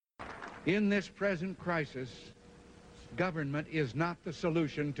In this present crisis, government is not the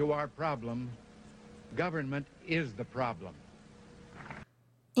solution to our problem. Government is the problem.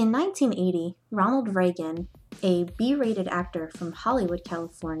 In 1980, Ronald Reagan, a B-rated actor from Hollywood,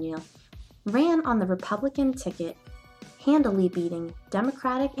 California, ran on the Republican ticket, handily beating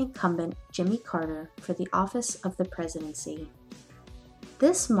Democratic incumbent Jimmy Carter for the office of the presidency.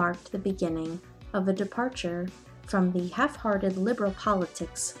 This marked the beginning of a departure from the half-hearted liberal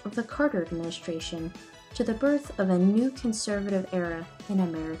politics of the Carter administration to the birth of a new conservative era in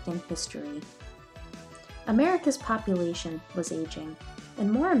American history. America's population was aging,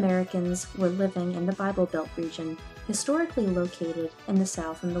 and more Americans were living in the Bible Belt region, historically located in the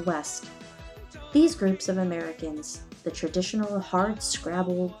South and the West. These groups of Americans, the traditional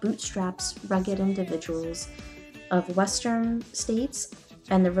hard-scrabble, bootstraps, rugged individuals of Western states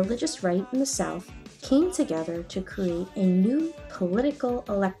and the religious right in the South, came together to create a new political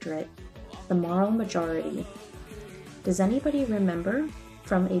electorate, the moral majority. Does anybody remember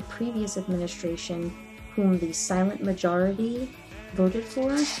from a previous administration whom the silent majority voted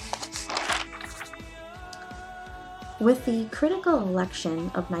for? With the critical election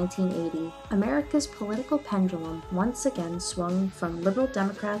of 1980, America's political pendulum once again swung from liberal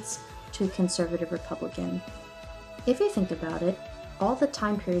Democrats to conservative Republican. If you think about it, all the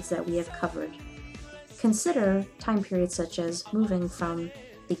time periods that we have covered, consider time periods such as moving from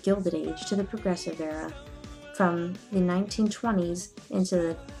the Gilded Age to the Progressive Era, from the 1920s into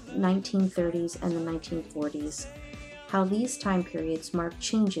the 1930s and the 1940s, how these time periods mark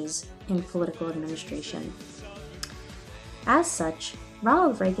changes in political administration. As such,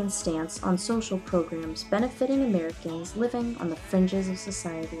 Ronald Reagan's stance on social programs benefiting Americans living on the fringes of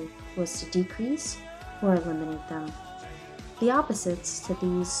society was to decrease or eliminate them. The opposites to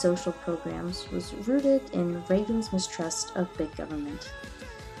these social programs was rooted in Reagan's mistrust of big government.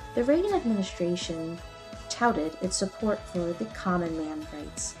 The Reagan administration touted its support for the common man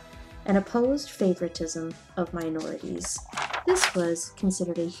rights and opposed favoritism of minorities. This was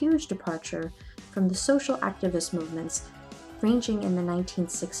considered a huge departure from the social activist movements ranging in the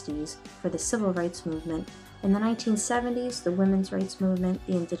 1960s for the civil rights movement, in the 1970s the women's rights movement,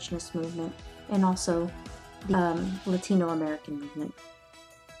 the indigenous movement, and also the Latino American movement.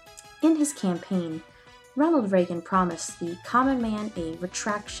 In his campaign, Ronald Reagan promised the common man a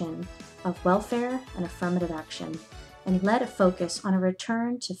retraction of welfare and affirmative action, and led a focus on a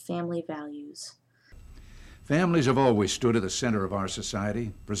return to family values. Families have always stood at the center of our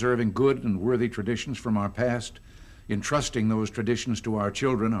society, preserving good and worthy traditions from our past, entrusting those traditions to our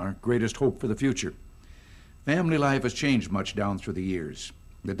children, our greatest hope for the future. Family life has changed much down through the years.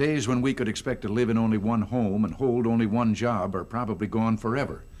 The days when we could expect to live in only one home and hold only one job are probably gone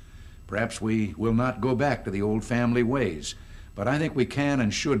forever. Perhaps we will not go back to the old family ways, but I think we can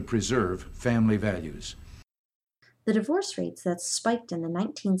and should preserve family values. The divorce rates that spiked in the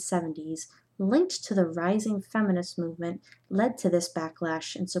 1970s, linked to the rising feminist movement, led to this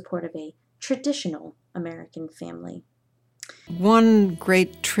backlash in support of a traditional American family. One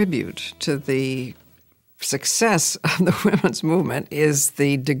great tribute to the success of the women's movement is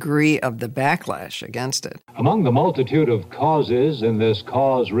the degree of the backlash against it. Among the multitude of causes in this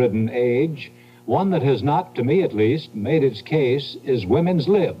cause-ridden age, one that has not, to me at least, made its case is women's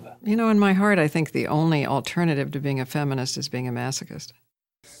lib. You know, in my heart, I think the only alternative to being a feminist is being a masochist.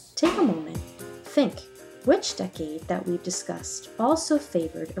 Take a moment. Think, which decade that we've discussed also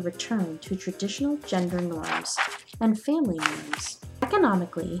favored a return to traditional gender norms and family norms?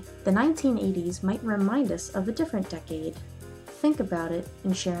 Economically, the 1980s might remind us of a different decade. Think about it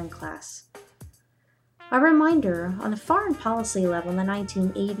in sharing class. A reminder, on a foreign policy level in the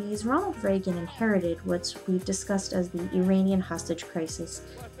 1980s, Ronald Reagan inherited what we've discussed as the Iranian hostage crisis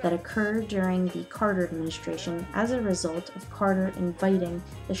that occurred during the Carter administration as a result of Carter inviting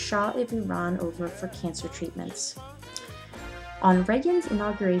the Shah of Iran over for cancer treatments. On Reagan's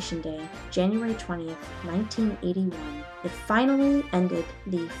inauguration day, January 20th, 1981, it finally ended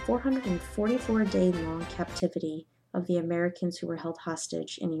the 444-day-long captivity of the Americans who were held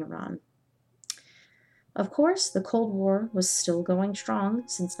hostage in Iran. Of course, the Cold War was still going strong.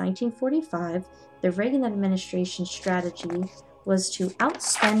 Since 1945, the Reagan administration's strategy was to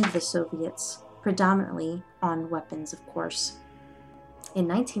outspend the Soviets, predominantly on weapons, of course. In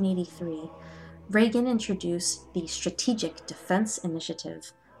 1983, Reagan introduced the Strategic Defense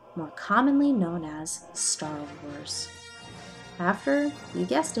Initiative, more commonly known as Star Wars. After, you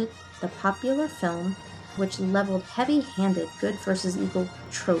guessed it, the popular film, which leveled heavy-handed good versus evil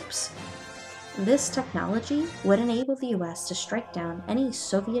tropes, this technology would enable the US to strike down any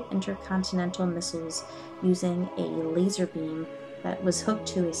Soviet intercontinental missiles using a laser beam that was hooked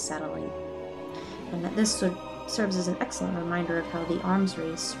to a satellite. And that this serves as an excellent reminder of how the arms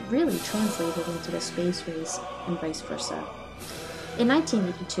race really translated into the space race and vice versa. In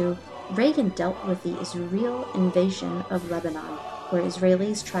 1982, Reagan dealt with the Israel invasion of Lebanon, where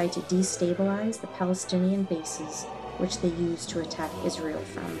Israelis tried to destabilize the Palestinian bases, which they used to attack Israel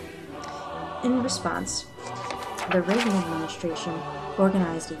from. In response, the Reagan administration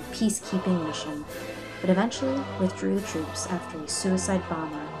organized a peacekeeping mission, but eventually withdrew the troops after a suicide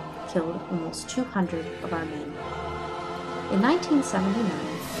bomber killed almost 200 of our men. In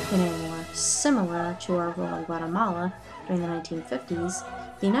 1979, in a war similar to our role in Guatemala during the 1950s,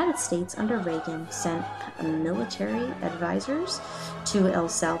 the United States under Reagan sent military advisors to El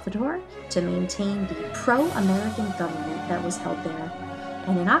Salvador to maintain the pro-American government that was held there.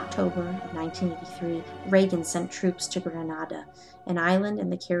 And in October of 1983, Reagan sent troops to Grenada, an island in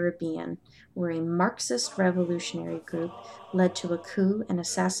the Caribbean, where a Marxist revolutionary group led to a coup and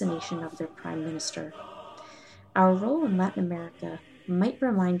assassination of their prime minister. Our role in Latin America might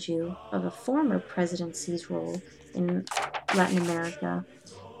remind you of a former presidency's role in Latin America.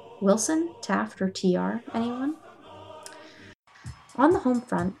 Wilson, Taft, or TR, anyone? On the home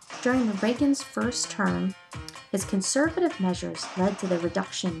front, during the Reagan's first term, his conservative measures led to the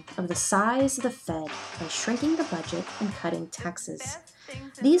reduction of the size of the Fed by shrinking the budget and cutting taxes.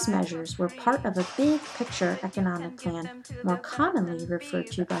 These measures were part of a big picture economic plan, more commonly referred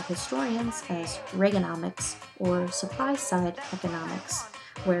to by historians as Reaganomics or supply-side economics,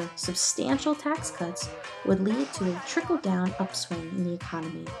 where substantial tax cuts would lead to a trickle-down upswing in the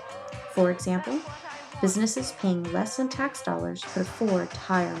economy. For example, businesses paying less in tax dollars could afford to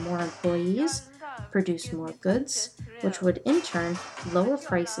hire more employees, produce more goods, which would in turn lower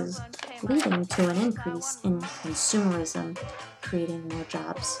prices, leading to an increase in consumerism, creating more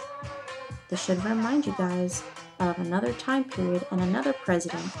jobs. This should remind you guys of another time period and another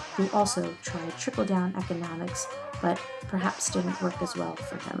president who also tried trickle-down economics, but perhaps didn't work as well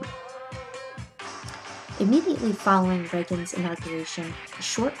for him. Immediately following Reagan's inauguration, a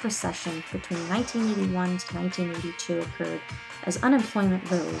short recession between 1981 to 1982 occurred as unemployment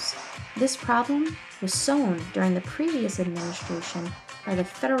rose. This problem was sown during the previous administration by the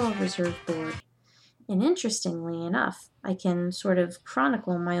Federal Reserve Board. And interestingly enough, I can sort of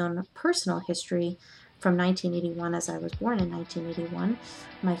chronicle my own personal history from 1981, as I was born in 1981.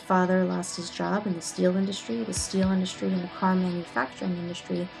 My father lost his job in the steel industry. The steel industry and the car manufacturing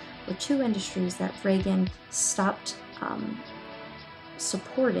industry were two industries that Reagan stopped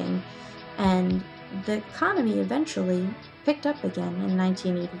supporting, and the economy eventually picked up again in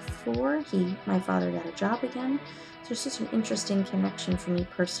 1984. My father got a job again. So there's just an interesting connection for me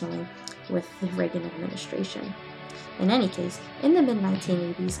personally with the Reagan administration. In any case, in the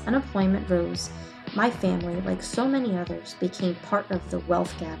mid-1980s, unemployment rose. My family, like so many others, became part of the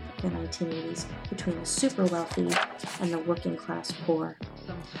wealth gap in the 1980s between the super wealthy and the working class poor.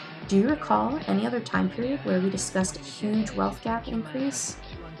 Do you recall any other time period where we discussed a huge wealth gap increase?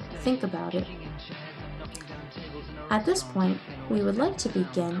 Think about it. At this point, we would like to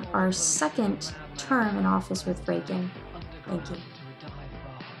begin our second term in office with Reagan. Thank you.